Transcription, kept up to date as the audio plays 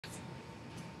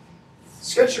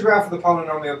Sketch the graph of the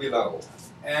polynomial below.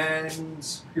 And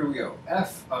here we go.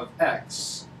 F of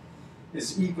x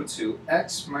is equal to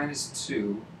x minus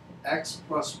 2, x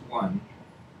plus 1,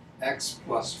 x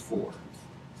plus 4.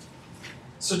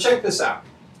 So check this out.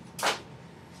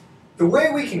 The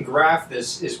way we can graph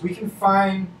this is we can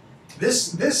find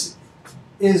this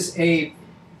is a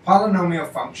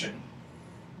polynomial function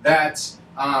that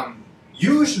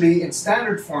usually in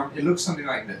standard form it looks something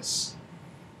like this.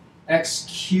 X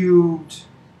cubed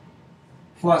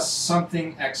plus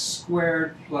something x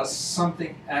squared plus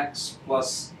something x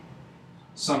plus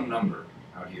some number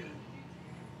out here.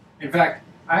 In fact,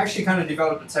 I actually kind of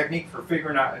developed a technique for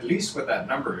figuring out at least what that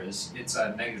number is. It's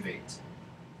a -8.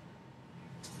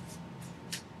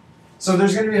 So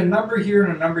there's going to be a number here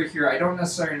and a number here. I don't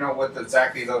necessarily know what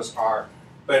exactly those are,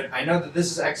 but I know that this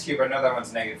is x cubed. I know that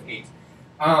one's -8.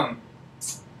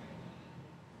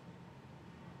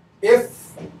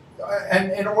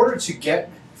 And in order to get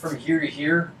from here to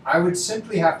here, I would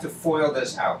simply have to FOIL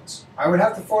this out. I would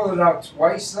have to FOIL it out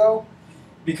twice though,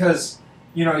 because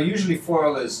usually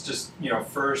FOIL is just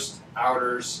first,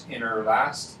 outers, inner,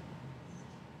 last.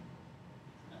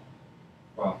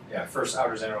 Well, yeah, first,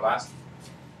 outers, inner, last.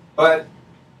 But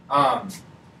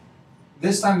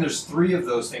this time there's 3 of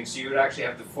those things, so you would actually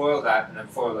have to FOIL that and then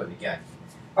FOIL it again.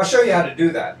 I'll show you how to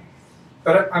do that.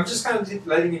 But I'm just kind of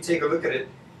letting you take a look at it.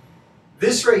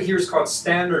 This right here is called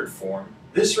standard form.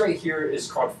 This right here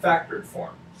is called factored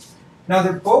form. Now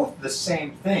they're both the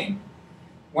same thing.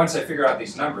 Once I figure out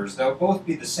these numbers, they'll both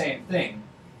be the same thing.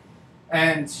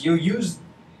 And you'll use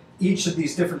each of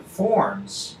these different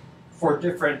forms for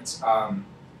different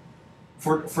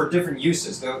for different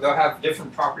uses. They'll have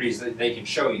different properties that they can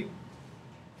show you.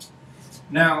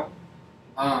 Now,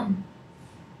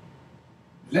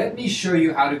 let me show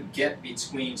you how to get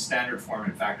between standard form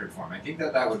and factored form. I think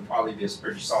that would probably be a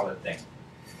pretty solid thing.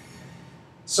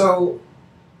 So,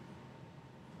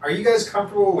 are you guys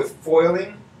comfortable with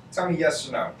foiling? Tell me yes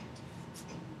or no.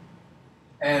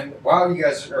 And while you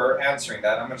guys are answering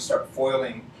that, I'm going to start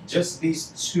foiling just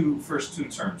these first two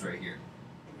terms right here.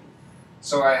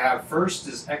 So I have first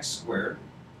is x squared.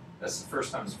 That's the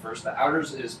first times the first. The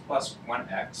outers is plus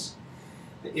 1x.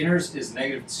 The inners is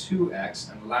 -2x,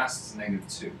 and the last is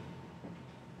 -2.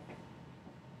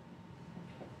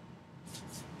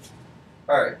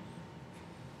 All right.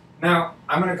 Now,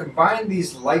 I'm going to combine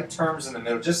these like terms in the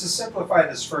middle just to simplify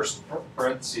this first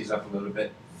parentheses up a little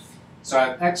bit. So I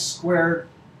have x squared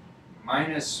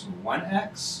minus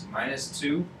 1x minus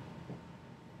 2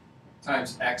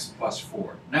 times x plus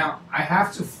 4. Now, I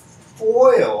have to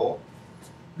FOIL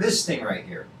this thing right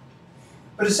here.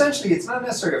 But essentially, it's not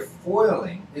necessarily a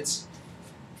foiling.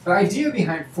 The idea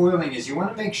behind foiling is you want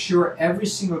to make sure every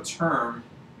single term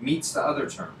meets the other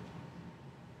term.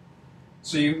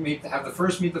 So you have the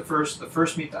first meet the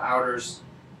first meet the outers,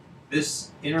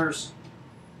 this inners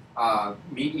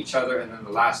meet each other, and then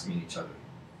the last meet each other.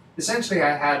 Essentially,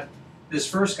 I had this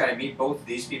first guy meet both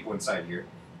these people inside here.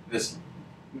 This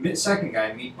second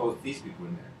guy meet both these people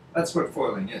in there. That's what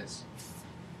foiling is.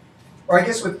 Or I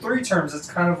guess with 3 terms, it's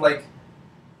kind of like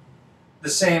the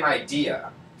same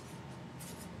idea.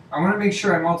 I want to make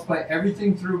sure I multiply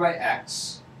everything through by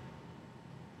x,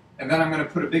 and then I'm going to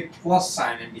put a big plus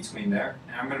sign in between there,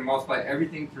 and I'm going to multiply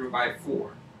everything through by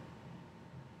 4.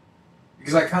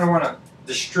 Because I kind of want to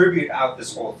distribute out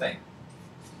this whole thing.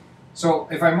 So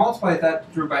if I multiply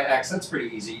that through by x, that's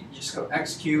pretty easy. You just go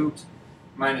x cubed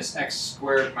minus x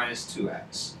squared minus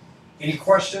 2x. Any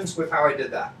questions with how I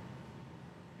did that?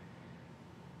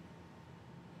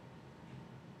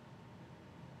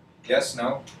 Yes,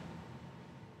 no?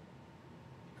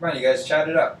 Come on, you guys, chat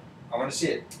it up. I want to see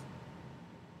it.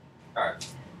 Alright.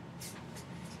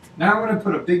 Now I'm going to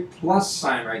put a big plus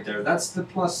sign right there. That's the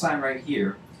plus sign right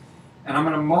here. And I'm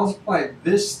going to multiply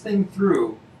this thing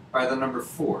through by the number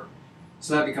 4.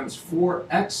 So that becomes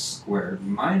 4x squared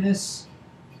minus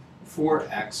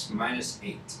 4x minus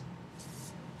 8.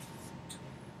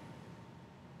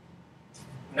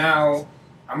 Now,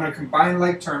 I'm going to combine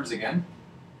like terms again.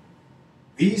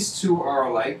 These two are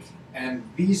alike, and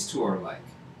these two are alike.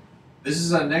 This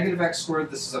is a -x squared,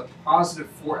 this is a positive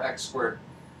 4x squared.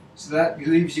 So that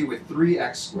leaves you with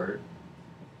 3x squared.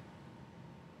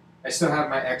 I still have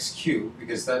my x cubed,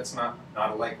 because that's not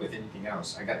alike with anything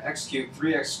else. I got x cubed,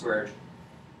 3x squared,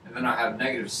 and then I have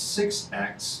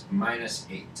 -6x minus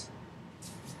 8.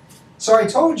 So I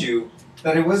told you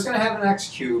that it was going to have an x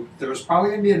cubed. There was probably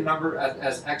going to be a number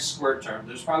as x squared term.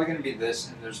 There's probably going to be this,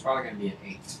 and there's probably going to be an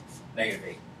 8.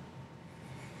 -8.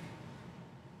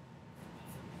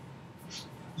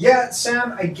 Yeah,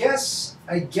 Sam, I guess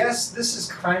this is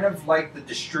kind of like the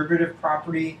distributive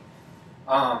property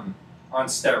on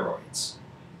steroids.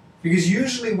 Because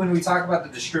usually when we talk about the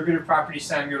distributive property,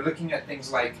 Sam, you're looking at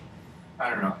things like, I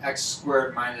don't know, x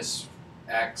squared minus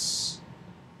x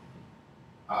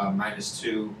minus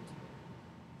 2,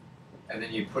 and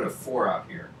then you put a 4 out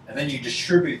here. And then you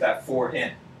distribute that 4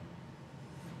 in.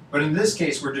 But in this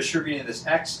case, we're distributing this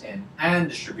x in and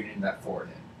distributing that 4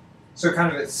 in. So it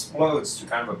kind of explodes to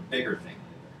kind of a bigger thing later.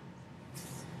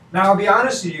 Now, I'll be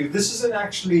honest with you, this isn't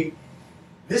actually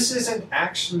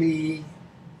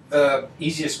the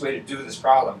easiest way to do this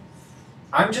problem.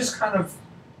 I'm just kind of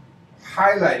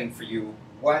highlighting for you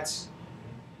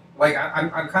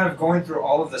I'm kind of going through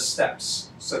all of the steps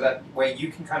so that way you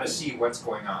can kind of see what's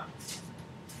going on.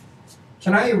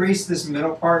 Can I erase this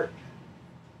middle part?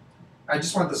 I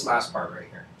just want this last part right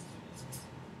here.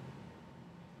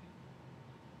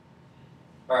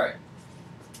 All right.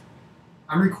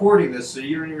 I'm recording this, so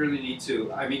you don't really need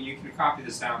to. I mean, you can copy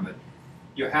this down, but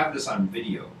you'll have this on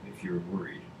video if you're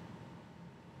worried.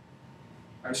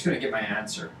 I'm just going to get my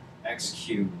answer. X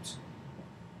cubed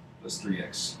plus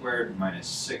 3x squared minus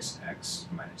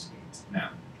 6x minus 8.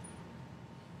 Now,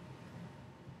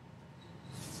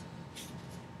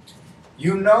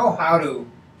 you know how to,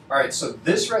 all right, so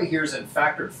this right here is in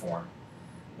factored form.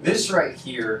 This right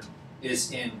here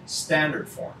is in standard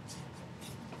form.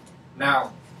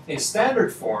 Now, in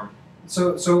standard form,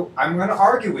 so I'm going to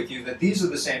argue with you that these are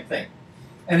the same thing.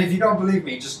 And if you don't believe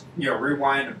me, just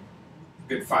rewind a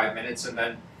good 5 minutes and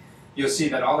then you'll see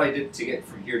that all I did to get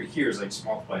from here to here is I just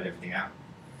multiplied everything out.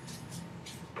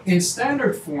 In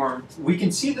standard form, we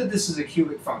can see that this is a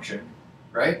cubic function,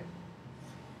 right?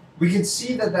 We can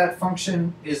see that that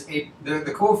function is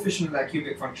the coefficient of that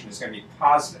cubic function is going to be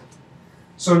positive.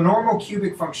 So a normal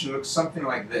cubic function looks something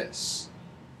like this.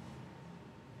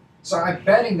 So I'm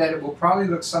betting that it will probably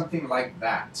look something like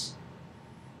that.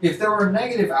 If there were a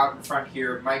negative out in front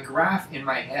here, my graph in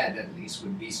my head at least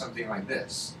would be something like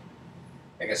this.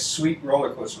 Like a sweet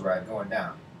roller coaster ride going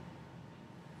down.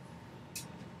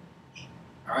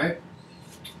 All right?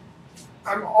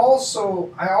 I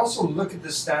also look at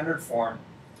this standard form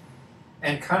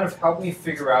and kind of help me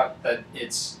figure out that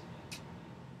it's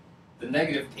the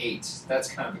negative 8. That's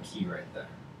kind of a key right there.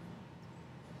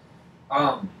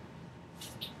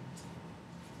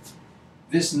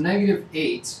 This negative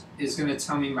 8 is going to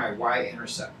tell me my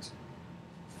y-intercept.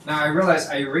 Now I realize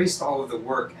I erased all of the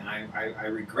work and I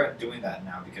regret doing that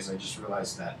now because I just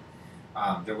realized that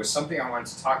there was something I wanted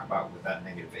to talk about with that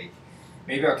negative 8.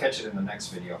 Maybe I'll catch it in the next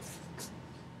video.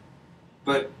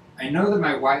 But I know that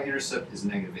my y-intercept is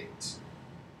negative 8.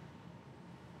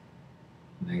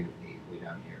 Negative 8 way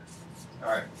down here.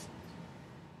 All right.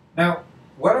 Now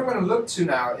what I'm going to look to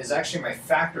now is actually my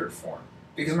factored form,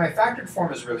 because my factored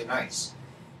form is really nice.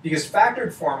 Because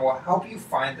factored form will help you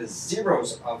find the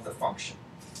zeros of the function.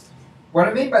 What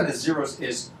I mean by the zeros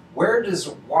is, where does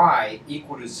y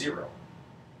equal to 0?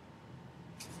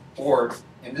 Or,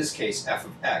 in this case, f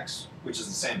of x, which is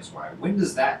the same as y. When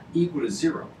does that equal to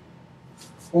 0?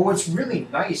 Well, what's really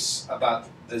nice about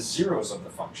the zeros of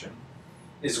the function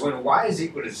is when y is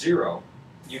equal to 0,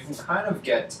 you can kind of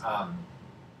get,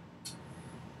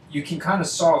 you can kind of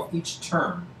solve each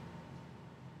term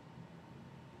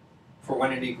for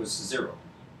when it equals to 0.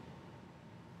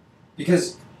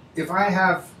 Because if I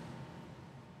have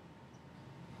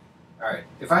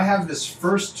this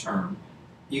first term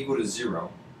equal to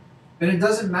 0, then it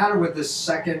doesn't matter what this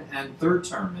second and third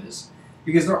term is,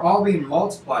 because they're all being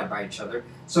multiplied by each other.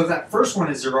 So if that first one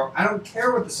is 0, I don't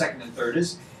care what the second and third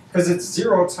is, because it's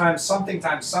 0 times something.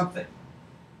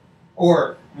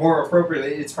 Or, more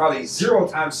appropriately, it's probably 0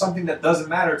 times something that doesn't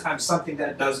matter times something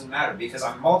that doesn't matter, because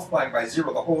I'm multiplying by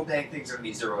 0. The whole dang thing's going to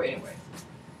be 0 anyway.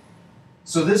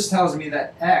 So this tells me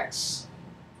that x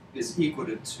is equal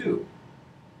to 2.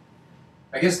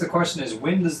 I guess the question is,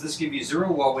 when does this give you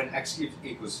 0? Well, when x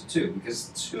equals to 2, because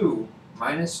 2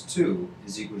 minus 2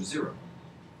 is equal to 0.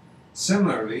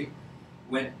 Similarly,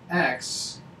 when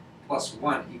x plus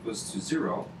 1 equals to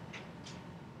 0,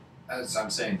 as I'm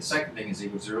saying, the second thing is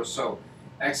equal to 0, so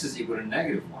x is equal to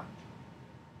negative 1.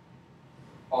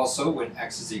 Also, when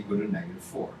x is equal to negative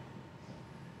 4.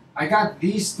 I got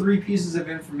these 3 pieces of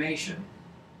information,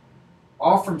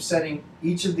 all from setting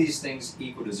each of these things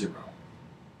equal to 0.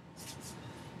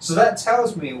 So that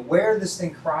tells me where this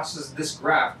thing crosses, this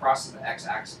graph crosses the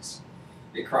x-axis.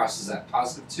 It crosses at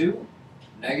positive 2,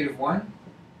 negative 1,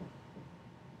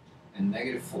 and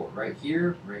negative 4. Right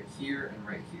here, and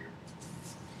right here.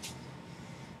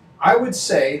 I would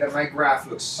say that my graph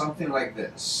looks something like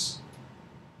this.